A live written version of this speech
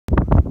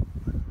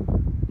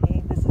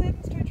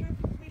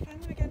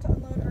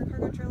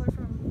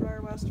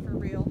for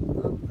real.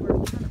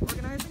 We're kind of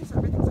organizing, so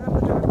everything's out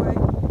of the driveway.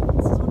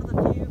 This is one of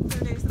the few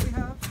clear days that we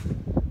have.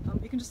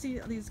 You can just see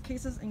these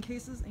cases and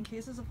cases and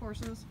cases of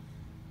horses.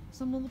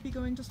 Some will be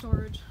going to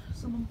storage,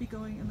 some will be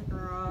going in the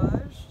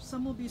garage,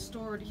 some will be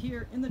stored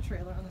here in the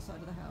trailer on the side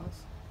of the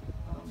house.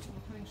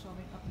 We're putting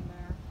shelving up in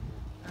there,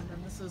 and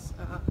then this is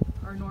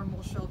our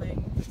normal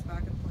shelving that's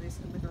back in place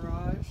in the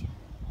garage.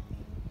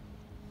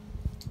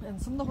 And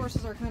some of the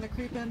horses are kind of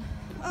creeping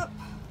up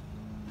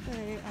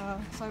a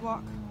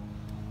sidewalk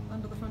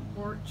onto the front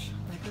porch.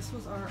 Like this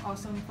was our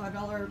awesome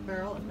 $5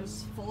 barrel. It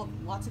was full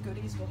of lots of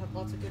goodies. We'll have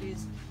lots of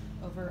goodies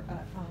over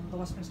at the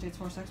Western States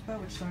Horse Expo,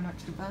 which is our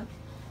next event.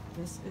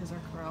 This is our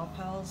Corral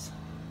Pals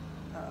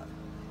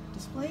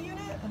display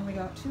unit, and we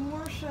got 2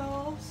 more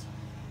shelves.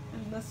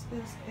 And this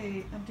is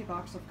a empty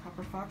box of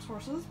Copperfox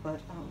horses,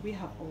 but we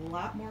have a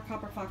lot more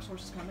Copperfox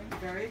horses coming.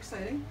 Very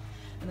exciting.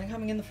 And then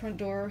coming in the front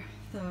door,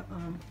 the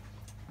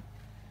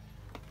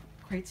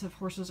crates of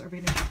horses are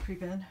beginning to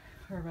creep in,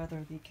 or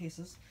rather the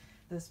cases.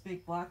 This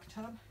big black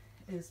tub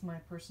is my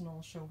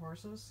personal show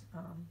horses.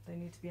 They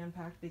need to be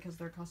unpacked because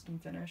they're custom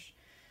finish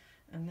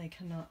and they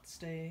cannot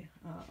stay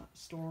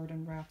stored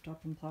and wrapped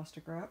up in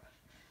plastic wrap.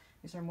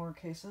 These are more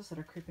cases that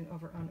are creeping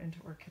over on into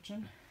our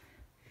kitchen.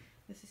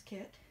 This is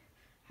Kit.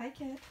 Hi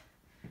Kit.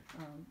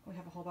 We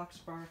have a whole box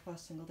of BreyerWest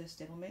single-day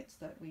stablemates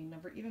that we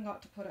never even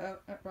got to put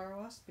out at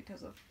BreyerWest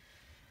because of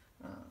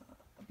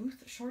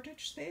booth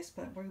shortage space,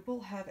 but we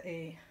will have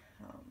a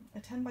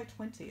 10 by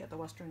 20 at the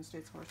Western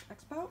States Horse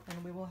Expo,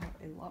 and we will have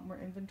a lot more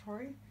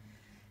inventory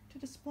to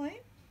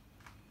display.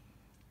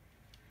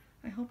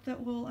 I hope that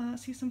we'll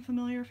see some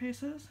familiar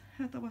faces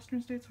at the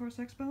Western States Horse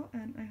Expo,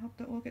 and I hope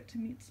that we'll get to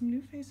meet some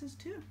new faces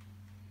too.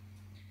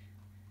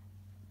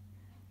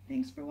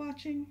 Thanks for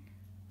watching.